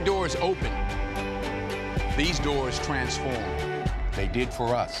while many doors open, these doors transform. They did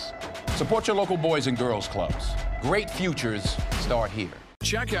for us. Support your local Boys and Girls Clubs. Great futures start here.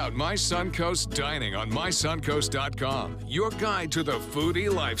 Check out My Suncoast Dining on mysuncoast.com, your guide to the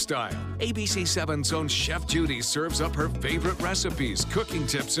foodie lifestyle. ABC7's own Chef Judy serves up her favorite recipes, cooking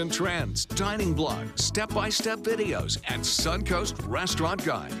tips and trends, dining blogs, step-by-step videos, and Suncoast Restaurant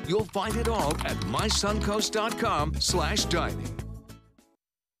Guide. You'll find it all at mysuncoast.com/dining.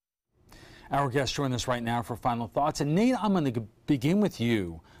 Our guests join us right now for final thoughts. And Nate, I'm going to begin with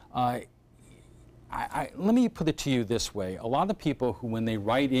you. Let me put it to you this way. A lot of people who, when they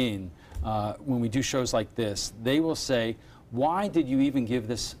write in, when we do shows like this, they will say, why did you even give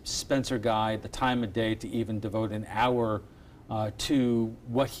this Spencer guy the time of day to even devote an hour to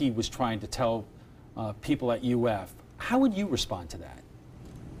what he was trying to tell people at UF? How would you respond to that?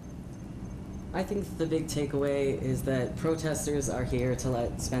 I think the big takeaway is that protesters are here to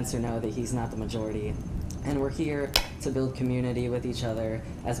let Spencer know that he's not the majority. And we're here to build community with each other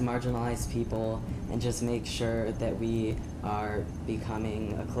as marginalized people and just make sure that we are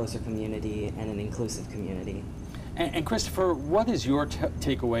becoming a closer community and an inclusive community. And Christopher, what is your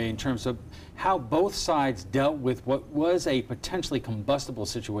takeaway in terms of how both sides dealt with what was a potentially combustible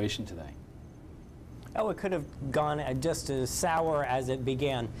situation today? Oh, it could have gone just as sour as it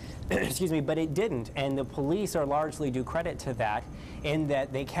began, excuse me, but it didn't. And the police are largely due credit to that in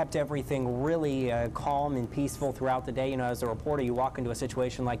that they kept everything really calm and peaceful throughout the day. You know, as a reporter, you walk into a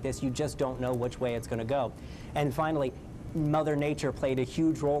situation like this, you just don't know which way it's going to go. And finally, Mother Nature played a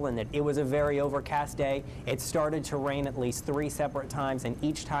huge role in it. It was a very overcast day. It started to rain at least 3 separate times, and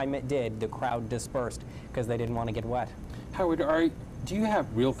each time it did, the crowd dispersed because they didn't want to get wet. Howard, do you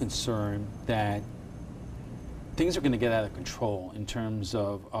have real concern that things are going to get out of control in terms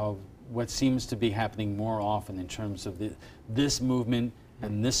of what seems to be happening more often in terms of this movement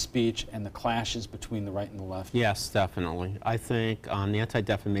and this speech and the clashes between the right and the left? Yes, definitely. I think the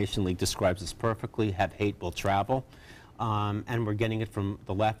Anti-Defamation League describes this perfectly. Have hate will travel. And we're getting it from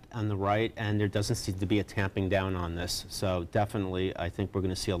the left and the right, and there doesn't seem to be a tamping down on this. So definitely, I think we're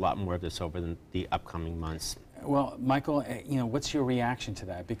going to see a lot more of this over the upcoming months. Well, Michael, you know, what's your reaction to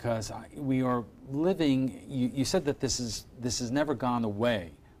that? Because we are living. You said that this has never gone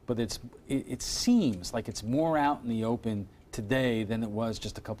away, but it seems like it's more out in the open today than it was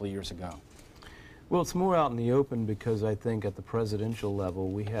just a couple of years ago. Well, it's more out in the open because I think at the presidential level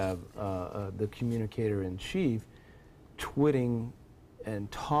we have the communicator-in-chief twitting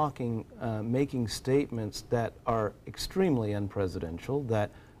and talking, making statements that are extremely unpresidential, that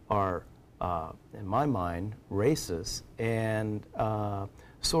are in my mind, racist, and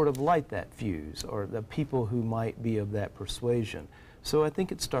sort of light that fuse, or the people who might be of that persuasion. So I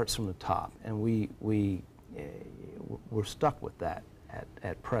think it starts from the top, and we're stuck with that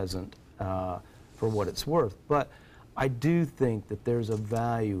at present for what it's worth. But I do think that there's a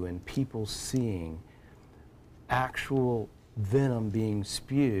value in people seeing actual venom being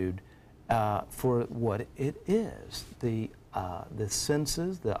spewed for what it is. The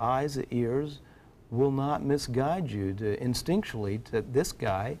senses, the eyes, the ears will not misguide you to instinctually that this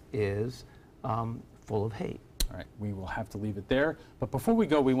guy is full of hate. All right, we will have to leave it there. But before we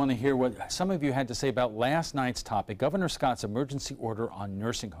go, we want to hear what some of you had to say about last night's topic, Governor Scott's emergency order on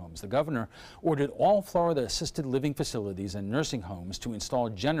nursing homes. The governor ordered all Florida assisted living facilities and nursing homes to install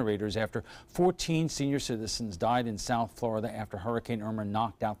generators after 14 senior citizens died in South Florida after Hurricane Irma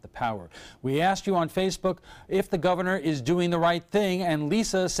knocked out the power. We asked you on Facebook if the governor is doing the right thing, and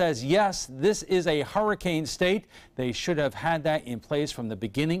Lisa says yes, this is a hurricane state. They should have had that in place from the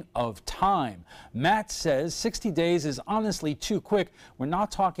beginning of time. Matt says 60 days is honestly too quick. We're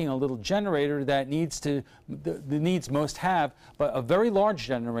not talking a little generator that the needs most have, but a very large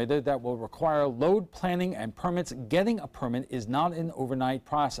generator that will require load planning and permits. Getting a permit is not an overnight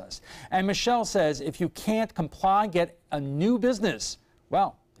process. And Michelle says if you can't comply, get a new business.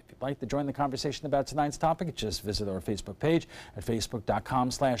 Well, if you'd like to join the conversation about tonight's topic, just visit our Facebook page at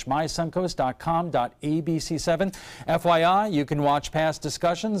facebook.com/mysuncoast.com.abc7. FYI, you can watch past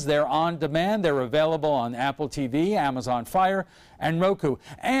discussions. They're on demand. They're available on Apple TV, Amazon Fire, and Roku.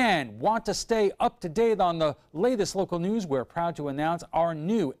 And want to stay up to date on the latest local news? We're proud to announce our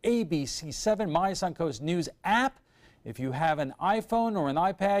new ABC7 My Suncoast News app. If you have an iPhone or an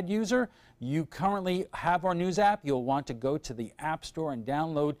iPad user, you currently have our news app. You'll want to go to the App Store and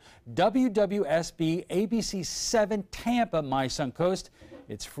download WWSB ABC7 Tampa My Suncoast.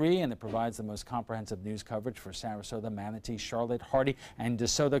 It's free and it provides the most comprehensive news coverage for Sarasota, Manatee, Charlotte, Hardee, and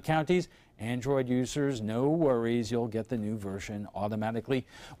DeSoto counties. Android users, no worries, you'll get the new version automatically.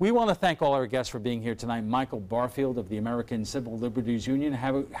 We want to thank all our guests for being here tonight. Michael Barfield of the American Civil Liberties Union,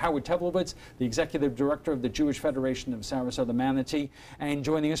 Howard Tevelowitz, the Executive Director of the Jewish Federation of Sarasota, Manatee, and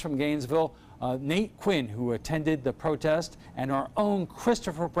joining us from Gainesville, Nate Quinn, who attended the protest, and our own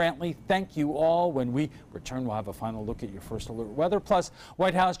Christopher Brantley. Thank you all. When we return, we'll have a final look at your first alert weather. Plus,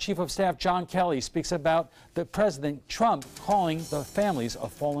 White House Chief of Staff John Kelly speaks about the President Trump calling the families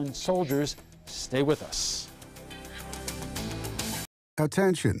of fallen soldiers. Stay with us.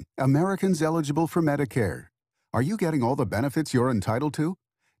 Attention, Americans eligible for Medicare. Are you getting all the benefits you're entitled to?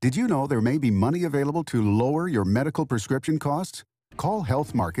 Did you know there may be money available to lower your medical prescription costs? Call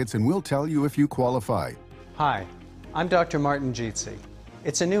Health Markets and we'll tell you if you qualify. Hi, I'm Dr. Martin Jeetsi.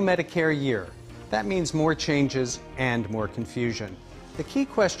 It's a new Medicare year. That means more changes and more confusion. The key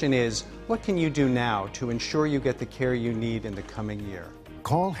question is, what can you do now to ensure you get the care you need in the coming year?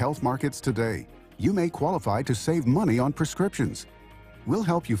 Call Health Markets today. You may qualify to save money on prescriptions. We'll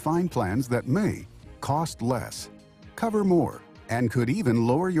help you find plans that may cost less, cover more, and could even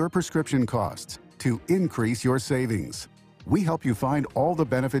lower your prescription costs to increase your savings. We help you find all the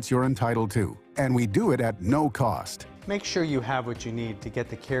benefits you're entitled to, and we do it at no cost. Make sure you have what you need to get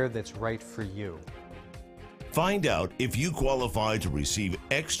the care that's right for you. Find out if you qualify to receive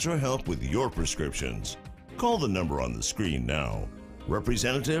extra help with your prescriptions. Call the number on the screen now.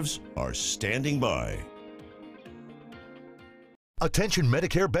 Representatives are standing by. Attention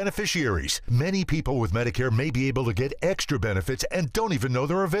Medicare beneficiaries. Many people with Medicare may be able to get extra benefits and don't even know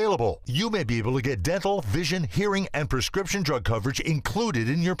they're available. You may be able to get dental, vision, hearing, and prescription drug coverage included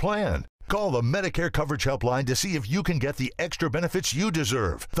in your plan. Call the Medicare Coverage Helpline to see if you can get the extra benefits you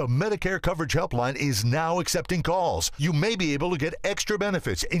deserve. The Medicare Coverage Helpline is now accepting calls. You may be able to get extra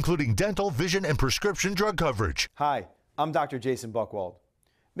benefits, including dental, vision, and prescription drug coverage. Hi, I'm Dr. Jason Buchwald.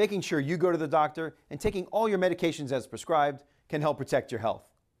 Making sure you go to the doctor and taking all your medications as prescribed can help protect your health.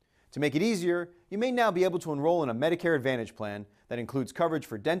 To make it easier, you may now be able to enroll in a Medicare Advantage plan that includes coverage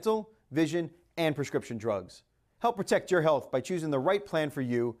for dental, vision, and prescription drugs. Help protect your health by choosing the right plan for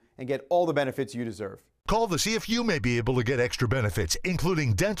you and get all the benefits you deserve. Call to see if you may be able to get extra benefits,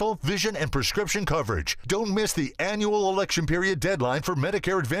 including dental, vision, and prescription coverage. Don't miss the annual election period deadline for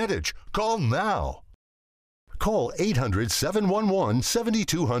Medicare Advantage. Call now. Call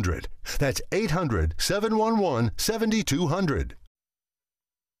 800-711-7200. That's 800-711-7200.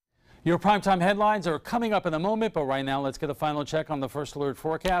 Your primetime headlines are coming up in a moment, but right now let's get a final check on the first alert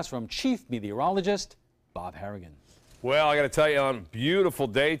forecast from Chief Meteorologist Bob Harrigan. Well, I got to tell you, on a beautiful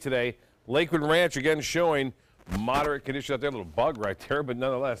day today, Lakewood Ranch again showing moderate conditions out there. A little bug right there, but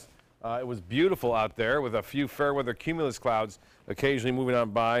nonetheless, it was beautiful out there with a few fair weather cumulus clouds occasionally moving on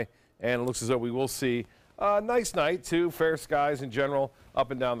by, and it looks as though we will see a nice night too. Fair skies in general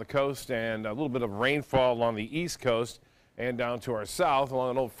up and down the coast, and a little bit of rainfall along the east coast and down to our south along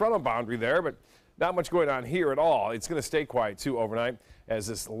an old frontal boundary there, but not much going on here at all. It's going to stay quiet too overnight as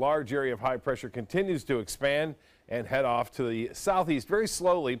this large area of high pressure continues to expand and head off to the southeast very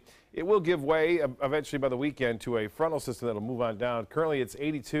slowly. It will give way eventually by the weekend to a frontal system that will move on down. Currently it's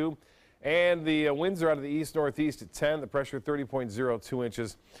 82 and the winds are out of the east-northeast at 10, the pressure 30.02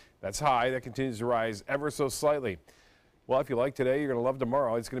 inches. That's high. That continues to rise ever so slightly. Well, if you like today, you're going to love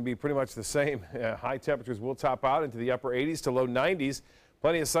tomorrow. It's going to be pretty much the same. High temperatures will top out into the upper 80s to low 90s.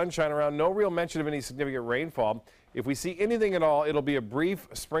 Plenty of sunshine around. No real mention of any significant rainfall. If we see anything at all, it'll be a brief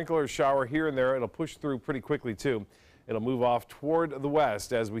sprinkler shower here and there. It'll push through pretty quickly, too. It'll move off toward the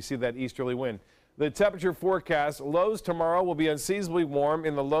west as we see that easterly wind. The temperature forecast, lows tomorrow will be unseasonably warm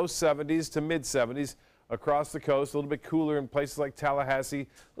in the low 70s to mid 70s across the coast. A little bit cooler in places like Tallahassee.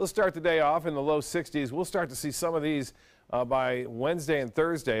 We'll start the day off in the low 60s. We'll start to see some of these by Wednesday and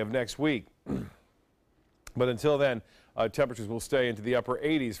Thursday of next week. But until then, temperatures will stay into the upper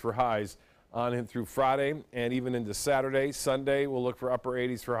 80s for highs on and through Friday and even into Saturday. Sunday, we'll look for upper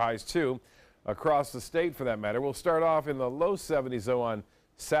 80s for highs too. Across the state, for that matter, we'll start off in the low 70s though on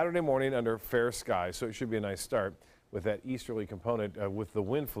Saturday morning under fair skies. So it should be a nice start with that easterly component with the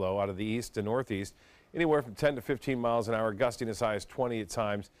wind flow out of the east to northeast. Anywhere from 10 to 15 miles an hour, gusting as high as 20 at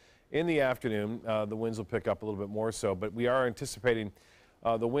times. In the afternoon, the winds will pick up a little bit more so, but we are anticipating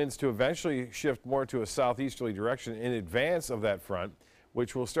the winds to eventually shift more to a southeasterly direction in advance of that front,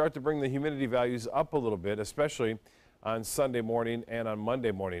 which will start to bring the humidity values up a little bit, especially on Sunday morning and on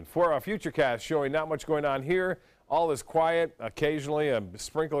Monday morning. For our futurecast showing not much going on here, all is quiet, occasionally a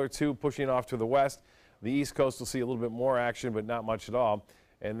sprinkle or two pushing off to the west. The East Coast will see a little bit more action, but not much at all.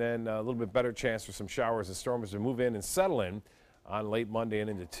 And then a little bit better chance for some showers and storms to move in and settle in on late Monday and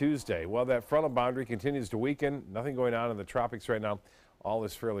into Tuesday. Well, that frontal boundary continues to weaken. Nothing going on in the tropics right now. All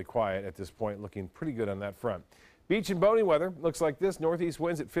is fairly quiet at this point, looking pretty good on that front. Beach and boating weather looks like this. Northeast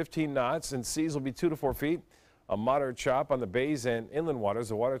winds at 15 knots and seas will be 2 to 4 feet. A moderate chop on the bays and inland waters.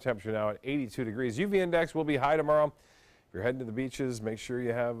 The water temperature now at 82 degrees. UV index will be high tomorrow. If you're heading to the beaches, make sure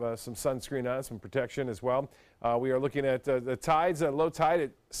you have some sunscreen on, some protection as well. We are looking at the tides, low tide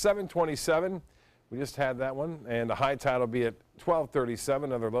at 7:27. We just had that one. And the high tide will be at 12:37.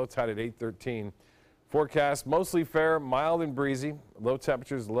 Another low tide at 8:13. Forecast mostly fair, mild and breezy. Low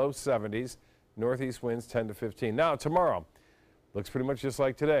temperatures, low 70s. Northeast winds 10 to 15. Now tomorrow looks pretty much just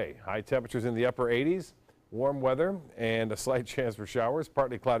like today. High temperatures in the upper 80s. Warm weather and a slight chance for showers.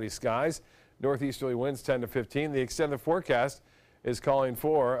 Partly cloudy skies. Northeasterly winds 10 to 15. The extended forecast is calling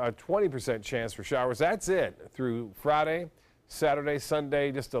for a 20% chance for showers. That's it through Friday, Saturday,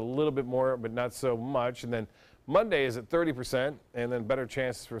 Sunday, just a little bit more, but not so much. And then Monday is at 30%, and then better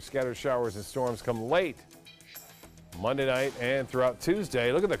chances for scattered showers and storms come late Monday night and throughout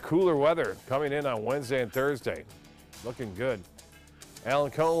Tuesday. Look at the cooler weather coming in on Wednesday and Thursday. Looking good. Alan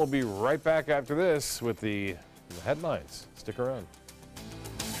Cohen will be right back after this with the headlines. Stick around.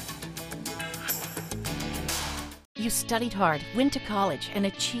 You studied hard, went to college, and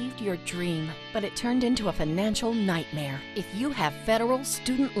achieved your dream, but it turned into a financial nightmare. If you have federal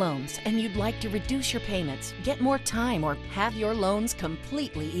student loans and you'd like to reduce your payments, get more time, or have your loans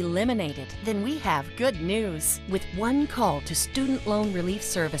completely eliminated, then we have good news. With one call to Student Loan Relief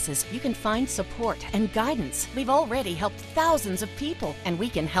Services, you can find support and guidance. We've already helped thousands of people, and we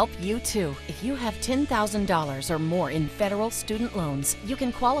can help you too. If you have $10,000 or more in federal student loans, you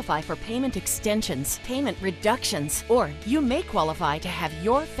can qualify for payment extensions, payment reductions, or you may qualify to have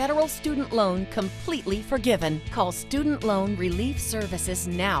your federal student loan completely forgiven. Call Student Loan Relief Services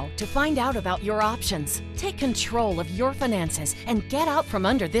now to find out about your options. Take control of your finances and get out from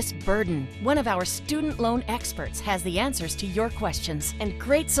under this burden. One of our student loan experts has the answers to your questions and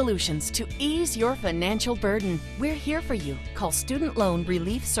great solutions to ease your financial burden. We're here for you. Call Student Loan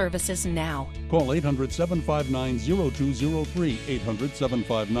Relief Services now. Call 800-759-0203,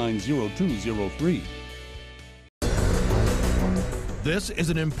 800-759-0203. This is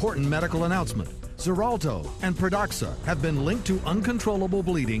an important medical announcement. Xarelto and Pradaxa have been linked to uncontrollable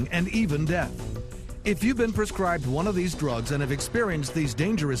bleeding and even death. If you've been prescribed one of these drugs and have experienced these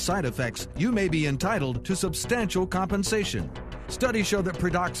dangerous side effects, you may be entitled to substantial compensation. Studies show that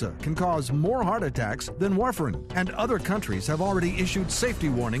Pradaxa can cause more heart attacks than warfarin, and other countries have already issued safety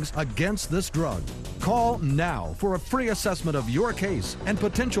warnings against this drug. Call now for a free assessment of your case and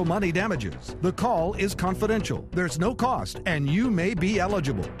potential money damages. The call is confidential, there's no cost, and you may be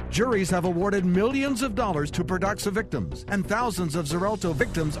eligible. Juries have awarded millions of dollars to Pradaxa victims, and thousands of Xarelto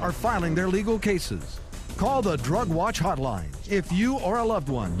victims are filing their legal cases. Call the Drug Watch hotline. If you or a loved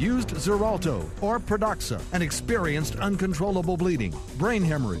one used Xarelto or Pradaxa and experienced uncontrollable bleeding, brain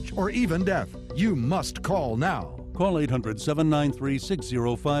hemorrhage, or even death, you must call now. Call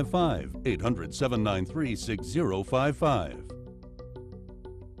 800-793-6055, 800-793-6055.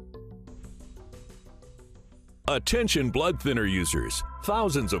 Attention blood thinner users.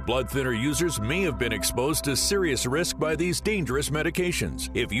 Thousands of blood thinner users may have been exposed to serious risk by these dangerous medications.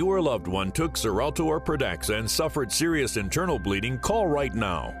 If your loved one took Xarelto or Pradaxa and suffered serious internal bleeding, call right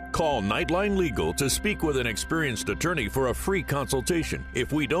now. Call Nightline Legal to speak with an experienced attorney for a free consultation.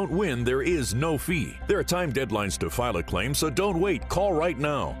 If we don't win, there is no fee. There are time deadlines to file a claim, so don't wait. Call right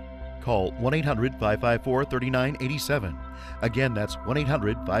now. Call 1-800-554-3987. Again, that's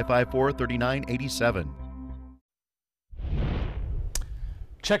 1-800-554-3987.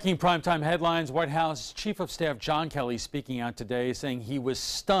 Checking primetime headlines, White House Chief of Staff John Kelly speaking out today, saying he was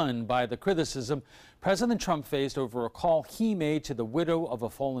stunned by the criticism President Trump faced over a call he made to the widow of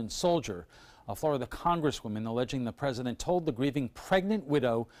a fallen soldier. A Florida congresswoman alleging the president told the grieving pregnant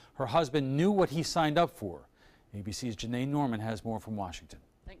widow her husband knew what he signed up for. ABC's Janae Norman has more from Washington.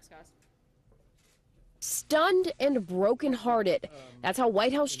 Thanks, guys. Stunned and brokenhearted. That's how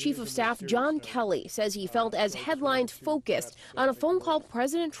White House Chief of Staff John Kelly says he felt as headlines focused on a phone call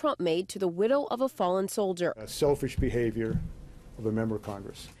President Trump made to the widow of a fallen soldier. Selfish behavior of a member of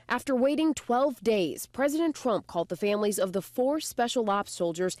Congress. After waiting 12 days, President Trump called the families of the 4 special ops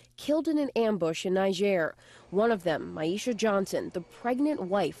soldiers killed in an ambush in Niger. One of them, Maisha Johnson, the pregnant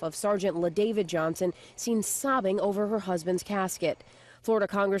wife of Sergeant LaDavid Johnson, seen sobbing over her husband's casket. Florida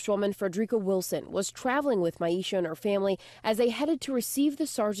Congresswoman Frederica Wilson was traveling with Maisha and her family as they headed to receive the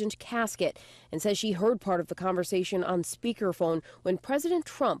sergeant's casket and says she heard part of the conversation on speakerphone when President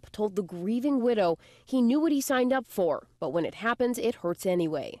Trump told the grieving widow he knew what he signed up for, but when it happens, it hurts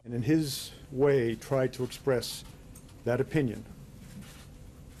anyway. And in his way, tried to express that opinion.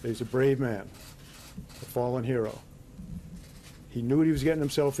 He's a brave man, a fallen hero. He knew what he was getting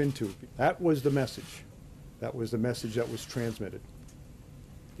himself into. That was the message. That was the message that was transmitted.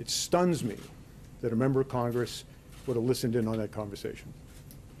 It stuns me that a member of Congress would have listened in on that conversation.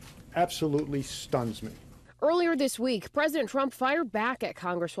 Absolutely stuns me. Earlier this week, President Trump fired back at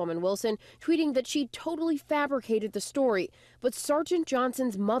Congresswoman Wilson, tweeting that she totally fabricated the story. But Sergeant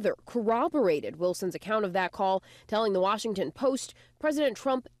Johnson's mother corroborated Wilson's account of that call, telling the Washington Post, President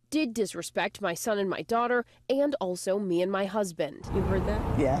Trump did disrespect my son and my daughter, and also me and my husband. You heard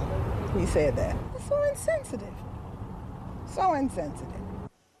that? Yeah, he said that. It's so insensitive. So insensitive.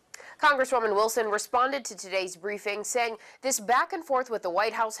 Congresswoman Wilson responded to today's briefing, saying this back and forth with the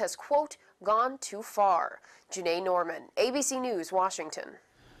White House has, quote, gone too far. Janae Norman, ABC News, Washington.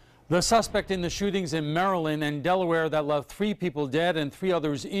 The suspect in the shootings in Maryland and Delaware that left 3 people dead and 3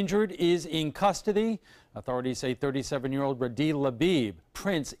 others injured is in custody. Authorities say 37-year-old Radhi Labib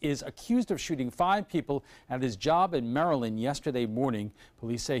Prince is accused of shooting 5 people at his job in Maryland yesterday morning.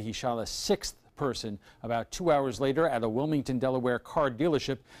 Police say he shot a 6th person about 2 hours later at a Wilmington, Delaware car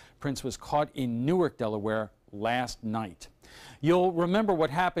dealership. Prince was caught in Newark, Delaware last night. You'll remember what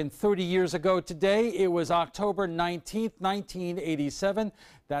happened 30 years ago today. It was October 19th, 1987,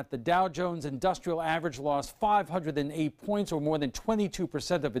 that the Dow Jones Industrial Average lost 508 points, or more than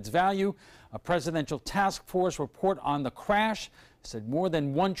 22% of its value. A presidential task force report on the crash said more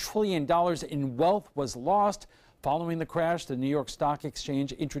than $1 trillion in wealth was lost. Following the crash, the New York Stock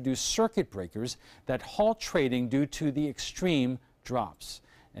Exchange introduced circuit breakers that halt trading due to the extreme drops.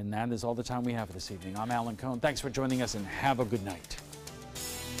 And that is all the time we have this evening. I'm Alan Cohn. Thanks for joining us and have a good night.